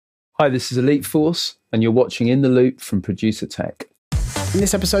Hi, this is Elite Force, and you're watching In the Loop from Producer Tech. In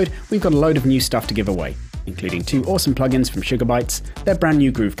this episode, we've got a load of new stuff to give away, including 2 awesome plugins from Sugarbytes, their brand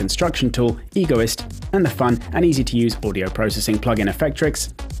new groove construction tool, Egoist, and the fun and easy to use audio processing plugin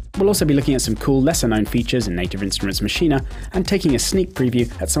Effectrix. We'll also be looking at some cool, lesser known features in Native Instruments Maschine, and taking a sneak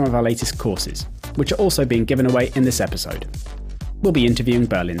preview at some of our latest courses, which are also being given away in this episode. We'll be interviewing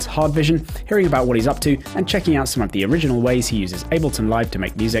Berlin's Hardvision, hearing about what he's up to, and checking out some of the original ways he uses Ableton Live to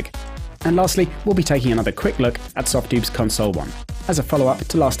make music. And lastly, we'll be taking another quick look at Softube's Console 1, as a follow-up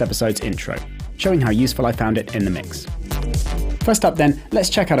to last episode's intro, showing how useful I found it in the mix. First up then, let's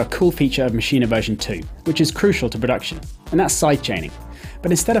check out a cool feature of Maschine version 2, which is crucial to production, and that's sidechaining.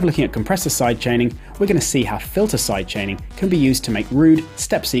 But instead of looking at compressor sidechaining, we're going to see how filter sidechaining can be used to make rude,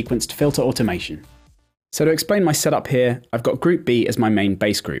 step-sequenced filter automation. So to explain my setup here, I've got Group B as my main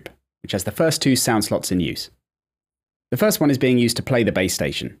bass group, which has the first 2 sound slots in use. The first one is being used to play the bass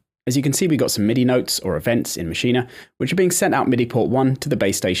station. As you can see, we've got some MIDI notes or events in Maschine, which are being sent out MIDI port 1 to the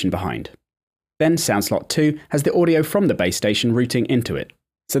bass station behind. Then sound slot 2 has the audio from the bass station routing into it,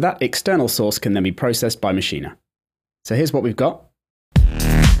 so that external source can then be processed by Maschine. So here's what we've got.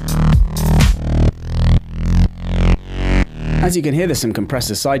 As you can hear, there's some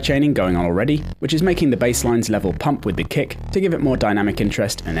compressor sidechaining going on already, which is making the bass lines level pump with the kick to give it more dynamic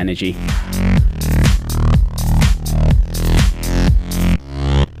interest and energy.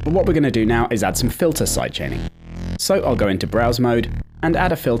 But what we're going to do now is add some filter sidechaining. So I'll go into browse mode and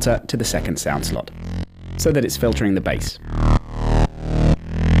add a filter to the second sound slot, so that it's filtering the bass.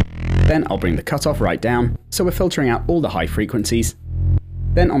 Then I'll bring the cutoff right down, so we're filtering out all the high frequencies.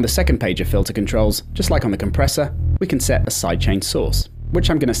 Then on the second page of filter controls, just like on the compressor, we can set a sidechain source, which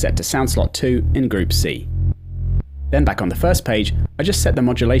I'm going to set to sound slot 2 in Group C. Then back on the first page, I just set the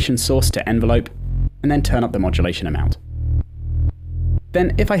modulation source to envelope, and then turn up the modulation amount.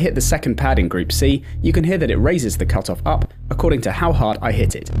 Then if I hit the second pad in Group C, you can hear that it raises the cutoff up according to how hard I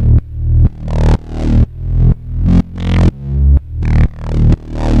hit it.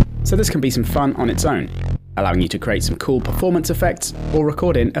 So this can be some fun on its own, allowing you to create some cool performance effects or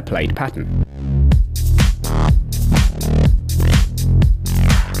record in a played pattern.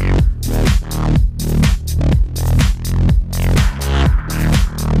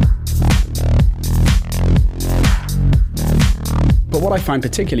 But what I find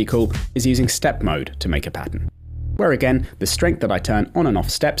particularly cool is using step mode to make a pattern, where again, the strength that I turn on and off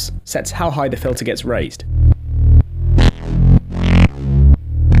steps sets how high the filter gets raised.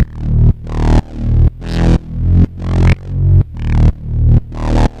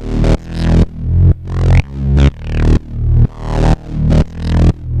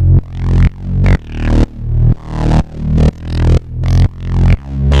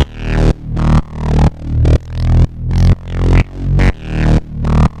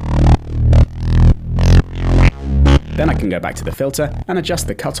 Then I can go back to the filter and adjust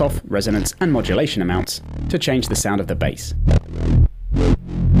the cutoff, resonance and modulation amounts to change the sound of the bass.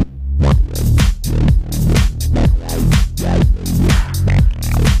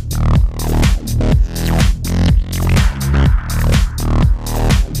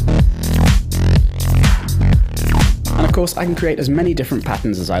 And of course, I can create as many different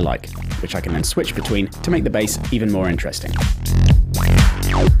patterns as I like, which I can then switch between to make the bass even more interesting.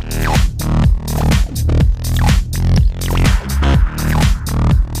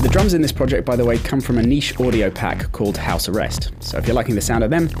 The drums in this project, by the way, come from a niche audio pack called House Arrest, so if you're liking the sound of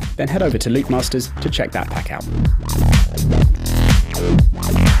them, then head over to Loopmasters to check that pack out.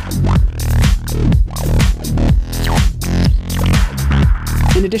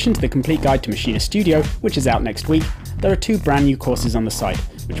 In addition to the complete guide to Maschine Studio, which is out next week, there are 2 brand new courses on the site,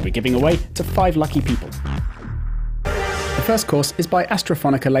 which we're giving away to 5 lucky people. The first course is by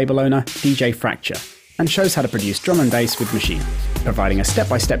Astrophonica label owner DJ Fracture, and shows how to produce drum and bass with Maschine, providing a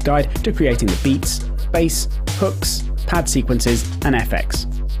step-by-step guide to creating the beats, bass, hooks, pad sequences, and FX,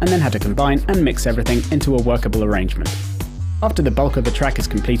 and then how to combine and mix everything into a workable arrangement. After the bulk of the track is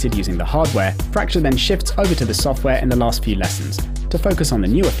completed using the hardware, Fracture then shifts over to the software in the last few lessons, to focus on the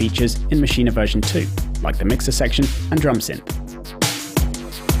newer features in Maschine version 2, like the mixer section and drum synth.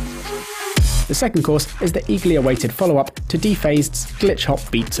 The second course is the eagerly awaited follow-up to Dephased's Glitch Hop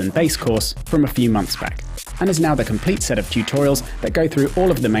Beats and Bass course from a few months back, and is now the complete set of tutorials that go through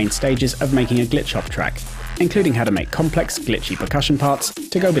all of the main stages of making a glitch hop track, including how to make complex, glitchy percussion parts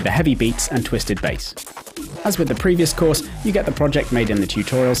to go with the heavy beats and twisted bass. As with the previous course, you get the project made in the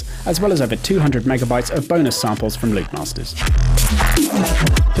tutorials, as well as over 200 megabytes of bonus samples from Loopmasters.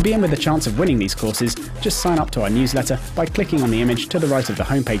 To be in with a chance of winning these courses, just sign up to our newsletter by clicking on the image to the right of the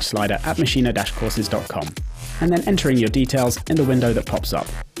homepage slider at maschine-courses.com, and then entering your details in the window that pops up.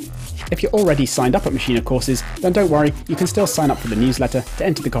 If you're already signed up at Maschine courses, then don't worry, you can still sign up for the newsletter to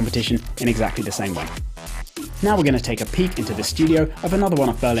enter the competition in exactly the same way. Now we're going to take a peek into the studio of another one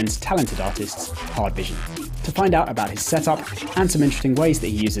of Berlin's talented artists, Hard Vision, to find out about his setup and some interesting ways that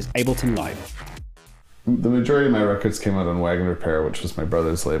he uses Ableton Live. The majority of my records came out on Wagon Repair, which was my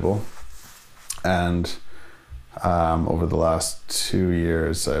brother's label. And over the last 2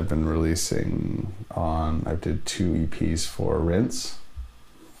 years, I've been releasing I did 2 EPs for Rinse,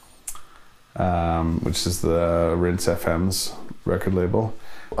 which is the Rinse FM's record label.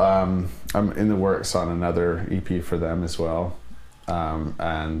 I'm in the works on another EP for them as well.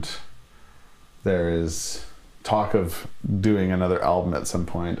 And there is talk of doing another album at some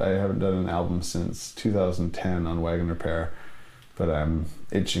point. I haven't done an album since 2010 on Wagon Repair, but I'm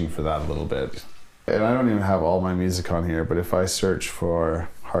itching for that a little bit. And I don't even have all my music on here, but if I search for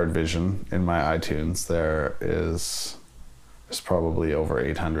Hard Vision in my iTunes, there's probably over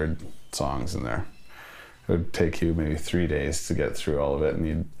 800 songs in there. It would take you maybe 3 days to get through all of it,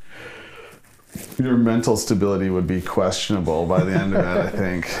 and your mental stability would be questionable by the end of it, I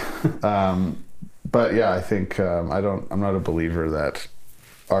think. But yeah, I think I'm not a believer that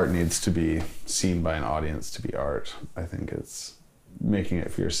art needs to be seen by an audience to be art. I think it's making it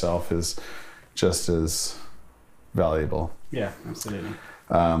for yourself is just as valuable. Yeah, absolutely.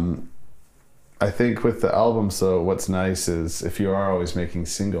 I think with the albums though, what's nice is if you are always making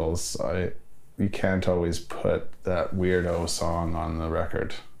singles, you can't always put that weirdo song on the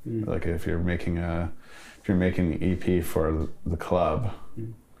record. Like if you're making an EP for the club,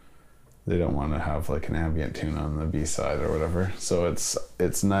 they don't want to have like an ambient tune on the B-side or whatever. So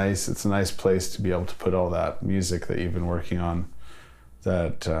it's nice. It's a nice place to be able to put all that music that you've been working on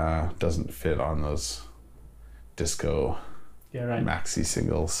that doesn't fit on those disco maxi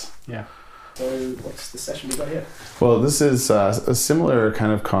singles. Yeah. So what's the session we got here? Well, this is a similar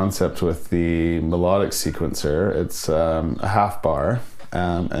kind of concept with the melodic sequencer. It's a half bar,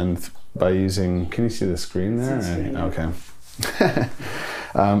 and by using, can you see the screen there? Okay.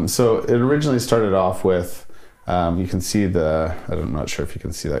 So it originally started off with, you can see I'm not sure if you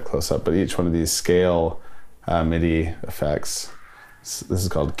can see that close up, but each one of these scale MIDI effects. This is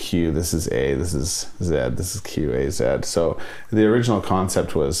called Q, this is A, this is Z, this is Q, A, Z. So the original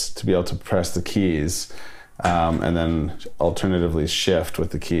concept was to be able to press the keys and then alternatively shift with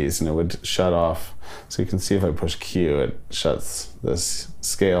the keys, and it would shut off. So you can see if I push Q, it shuts this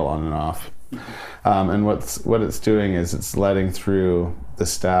scale on and off. And what it's doing is it's letting through the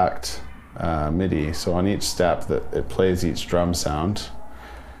stacked MIDI. So on each step that it plays each drum sound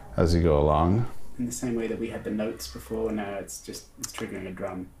as you go along. In the same way that we had the notes before, now it's triggering a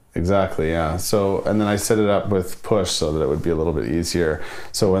drum. Exactly, yeah. So, and then I set it up with push so that it would be a little bit easier.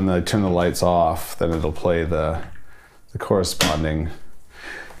 So when I turn the lights off, then it'll play the corresponding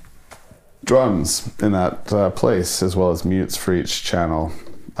drums in that place, as well as mutes for each channel,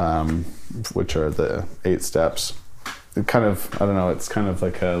 which are the 8 steps. It kind of, I don't know, it's kind of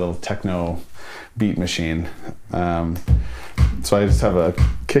like a little techno beat machine. So I just have a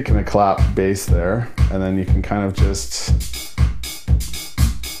kick and a clap bass there, and then you can kind of just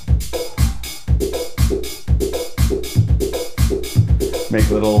make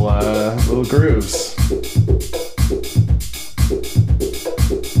little grooves.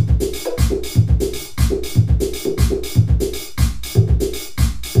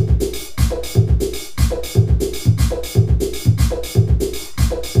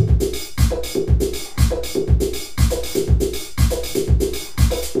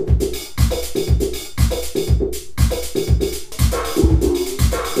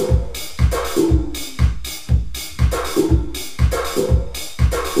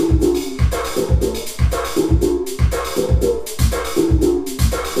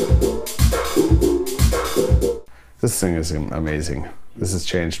 This thing is amazing. This has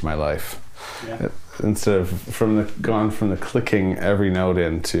changed my life. Yeah. Instead of gone from the clicking every note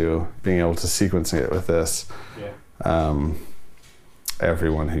into being able to sequence it with this. Yeah.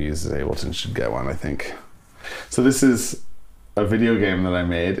 Everyone who uses Ableton should get one, I think. So this is a video game that I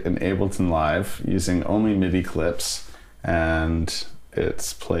made in Ableton Live using only MIDI clips, and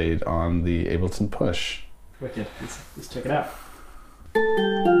it's played on the Ableton Push. Wicked. Let's check it out.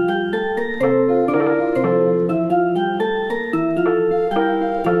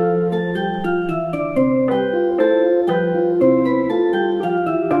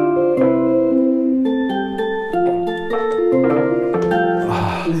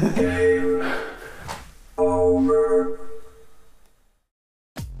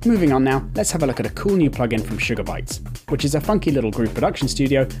 Moving on now, let's have a look at a cool new plugin from Sugar Bytes, which is a funky little groove production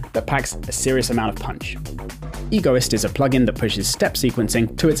studio that packs a serious amount of punch. Egoist is a plugin that pushes step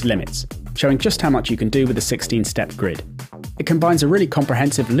sequencing to its limits, showing just how much you can do with a 16-step grid. It combines a really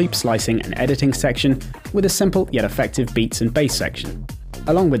comprehensive loop slicing and editing section with a simple yet effective beats and bass section,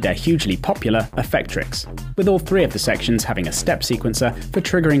 along with their hugely popular Effectrix, with all three of the sections having a step sequencer for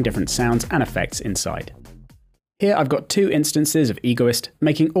triggering different sounds and effects inside. Here I've got two instances of Egoist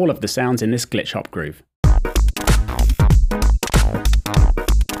making all of the sounds in this glitch hop groove.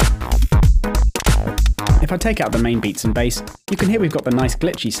 If I take out the main beats and bass, you can hear we've got the nice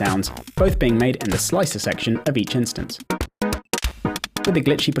glitchy sounds, both being made in the slicer section of each instance, with the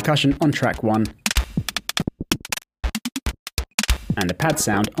glitchy percussion on track 1 and the pad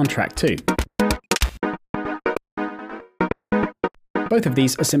sound on track 2. Both of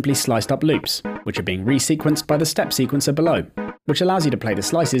these are simply sliced up loops, which are being resequenced by the step sequencer below, which allows you to play the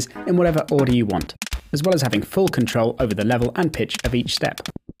slices in whatever order you want, as well as having full control over the level and pitch of each step.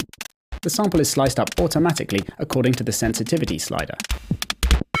 The sample is sliced up automatically according to the sensitivity slider,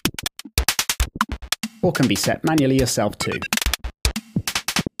 or can be set manually yourself too.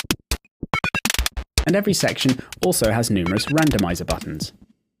 And every section also has numerous randomizer buttons,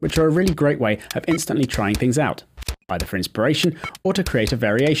 which are a really great way of instantly trying things out, either for inspiration or to create a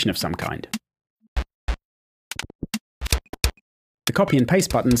variation of some kind. The copy and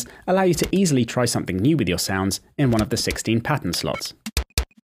paste buttons allow you to easily try something new with your sounds in one of the 16 pattern slots.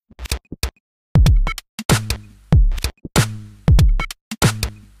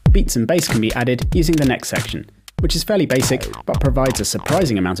 Beats and bass can be added using the next section, which is fairly basic but provides a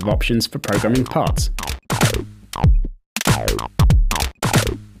surprising amount of options for programming parts.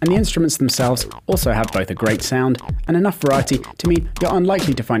 And the instruments themselves also have both a great sound and enough variety to mean you're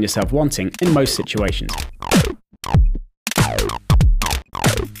unlikely to find yourself wanting in most situations.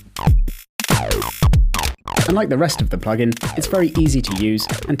 Unlike the rest of the plugin, it's very easy to use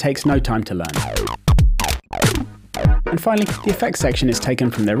and takes no time to learn. And finally, the effects section is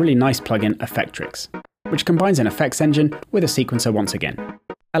taken from their really nice plugin Effectrix, which combines an effects engine with a sequencer once again,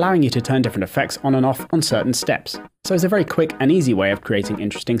 allowing you to turn different effects on and off on certain steps. So it's a very quick and easy way of creating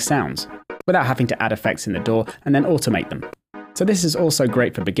interesting sounds, without having to add effects in the DAW and then automate them. So this is also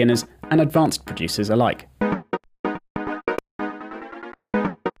great for beginners and advanced producers alike.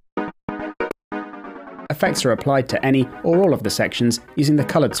 Effects are applied to any or all of the sections using the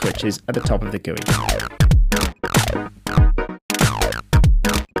coloured switches at the top of the GUI.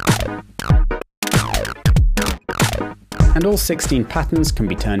 And all 16 patterns can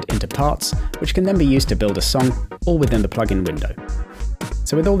be turned into parts, which can then be used to build a song, all within the plugin window.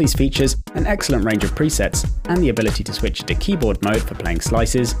 So with all these features, an excellent range of presets, and the ability to switch to keyboard mode for playing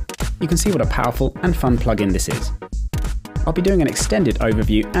slices, you can see what a powerful and fun plugin this is. I'll be doing an extended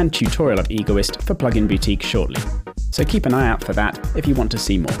overview and tutorial of Egoist for Plugin Boutique shortly, so keep an eye out for that if you want to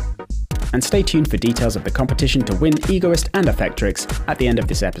see more. And stay tuned for details of the competition to win Egoist and Effectrix at the end of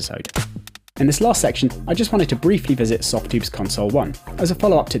this episode. In this last section, I just wanted to briefly visit Softube's Console 1 as a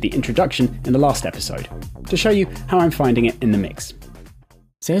follow-up to the introduction in the last episode, to show you how I'm finding it in the mix.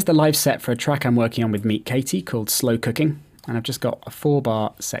 So here's the live set for a track I'm working on with Meet Katie called Slow Cooking, and I've just got a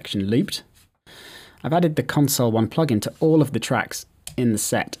 4-bar section looped. I've added the Console 1 plugin to all of the tracks in the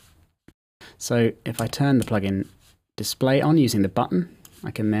set. So if I turn the plugin display on using the button, I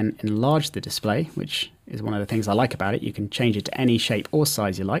can then enlarge the display, which is one of the things I like about it. You can change it to any shape or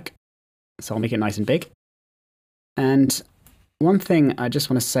size you like. So I'll make it nice and big. And one thing I just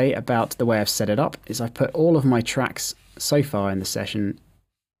want to say about the way I've set it up is I've put all of my tracks so far in the session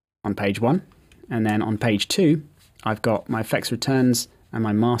on page 1. And then on page 2, I've got my effects returns and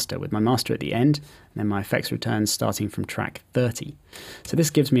my master, with my master at the end, and then my effects returns starting from track 30. So this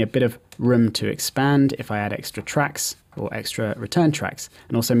gives me a bit of room to expand if I add extra tracks or extra return tracks,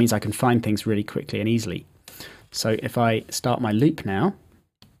 and also means I can find things really quickly and easily. So if I start my loop now,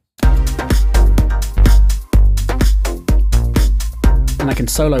 and I can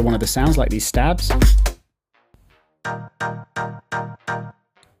solo one of the sounds like these stabs. And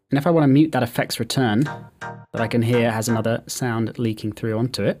if I want to mute that effects return that I can hear has another sound leaking through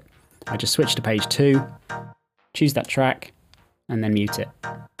onto it, I just switch to page 2, choose that track, and then mute it.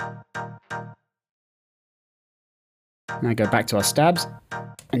 Now go back to our stabs,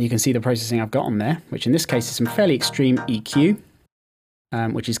 and you can see the processing I've got on there, which in this case is some fairly extreme EQ,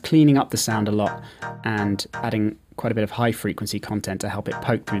 which is cleaning up the sound a lot and adding quite a bit of high frequency content to help it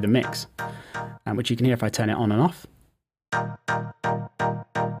poke through the mix, which you can hear if I turn it on and off.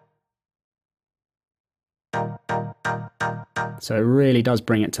 So it really does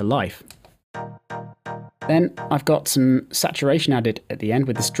bring it to life. Then I've got some saturation added at the end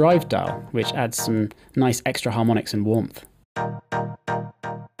with this drive dial, which adds some nice extra harmonics and warmth.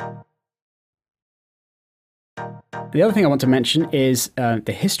 The other thing I want to mention is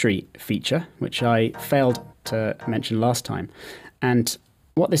the history feature, which I failed to mention last time. And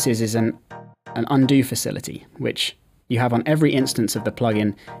what this is an undo facility, which you have on every instance of the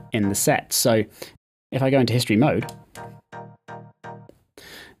plugin in the set. So if I go into history mode,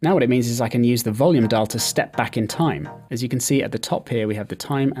 now what it means is I can use the volume dial to step back in time. As you can see at the top here, we have the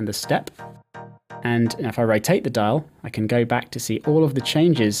time and the step. And if I rotate the dial, I can go back to see all of the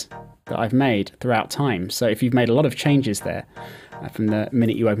changes that I've made throughout time. So if you've made a lot of changes there, from the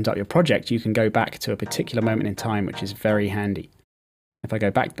minute you opened up your project, you can go back to a particular moment in time, which is very handy. If I go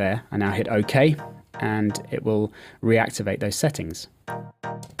back there, I now hit OK, and it will reactivate those settings.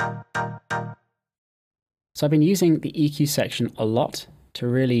 So I've been using the EQ section a lot to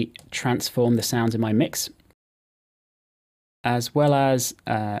really transform the sounds in my mix, as well as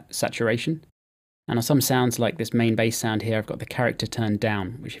saturation. And on some sounds like this main bass sound here, I've got the character turned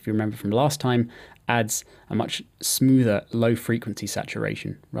down, which if you remember from last time, adds a much smoother low frequency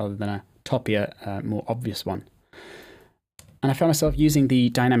saturation rather than a toppier, more obvious one. And I found myself using the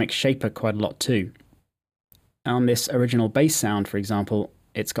dynamic shaper quite a lot too. On this original bass sound, for example,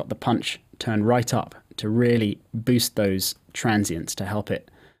 it's got the punch turned right up to really boost those transients to help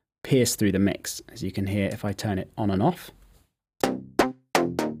it pierce through the mix, as you can hear if I turn it on and off.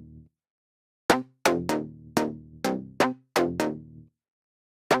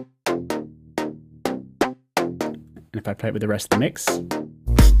 And if I play it with the rest of the mix,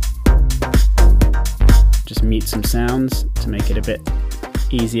 just mute some sounds to make it a bit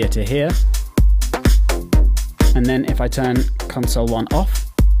easier to hear. And then if I turn console 1 off,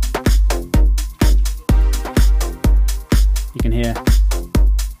 you can hear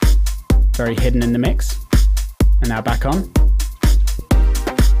very hidden in the mix. And now back on.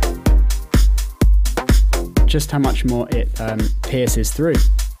 Just how much more it pierces through.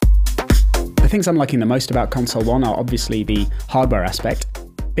 The things I'm liking the most about console 1 are obviously the hardware aspect.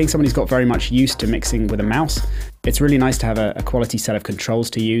 Being someone who's got very much used to mixing with a mouse, it's really nice to have a quality set of controls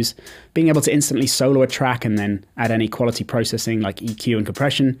to use. Being able to instantly solo a track and then add any quality processing like EQ and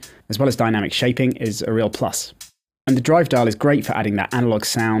compression, as well as dynamic shaping, is a real plus. And the drive dial is great for adding that analog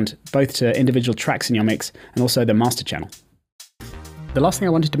sound, both to individual tracks in your mix and also the master channel. The last thing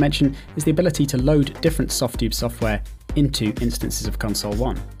I wanted to mention is the ability to load different Softube software into instances of console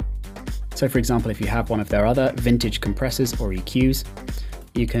 1. So for example, if you have one of their other vintage compressors or EQs,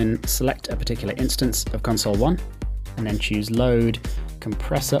 you can select a particular instance of console 1 and then choose load,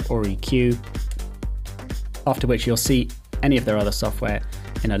 compressor or EQ, after which you'll see any of their other software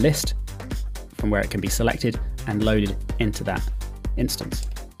in a list from where it can be selected and loaded into that instance.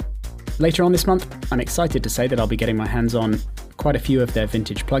 Later on this month, I'm excited to say that I'll be getting my hands on quite a few of their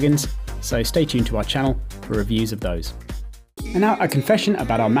vintage plugins, so stay tuned to our channel for reviews of those. And now a confession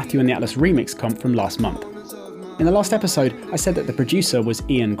about our Matthew and the Atlas remix comp from last month. In the last episode, I said that the producer was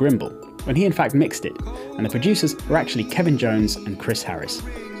Ian Grimble, when he in fact mixed it, and the producers were actually Kevin Jones and Chris Harris.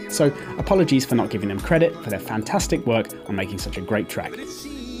 So apologies for not giving them credit for their fantastic work on making such a great track.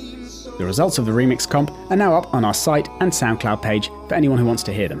 The results of the remix comp are now up on our site and SoundCloud page for anyone who wants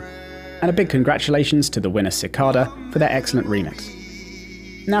to hear them. And a big congratulations to the winner Cicada for their excellent remix.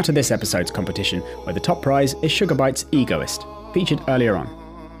 Now to this episode's competition, where the top prize is Sugarbyte's Egoist, featured earlier on.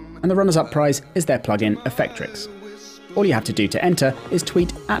 And the runners-up prize is their plugin Effectrix. All you have to do to enter is tweet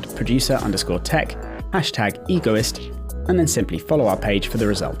 @producer_tech, #Egoist, and then simply follow our page for the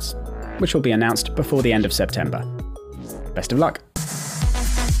results, which will be announced before the end of September. Best of luck!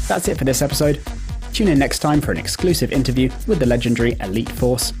 That's it for this episode. Tune in next time for an exclusive interview with the legendary Elite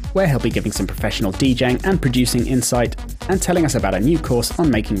Force, where he'll be giving some professional DJing and producing insight, and telling us about a new course on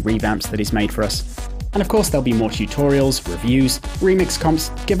making revamps that he's made for us. And of course there'll be more tutorials, reviews, remix comps,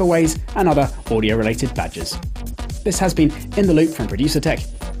 giveaways, and other audio-related badges. This has been In the Loop from Producer Tech.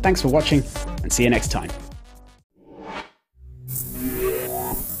 Thanks for watching, and see you next time.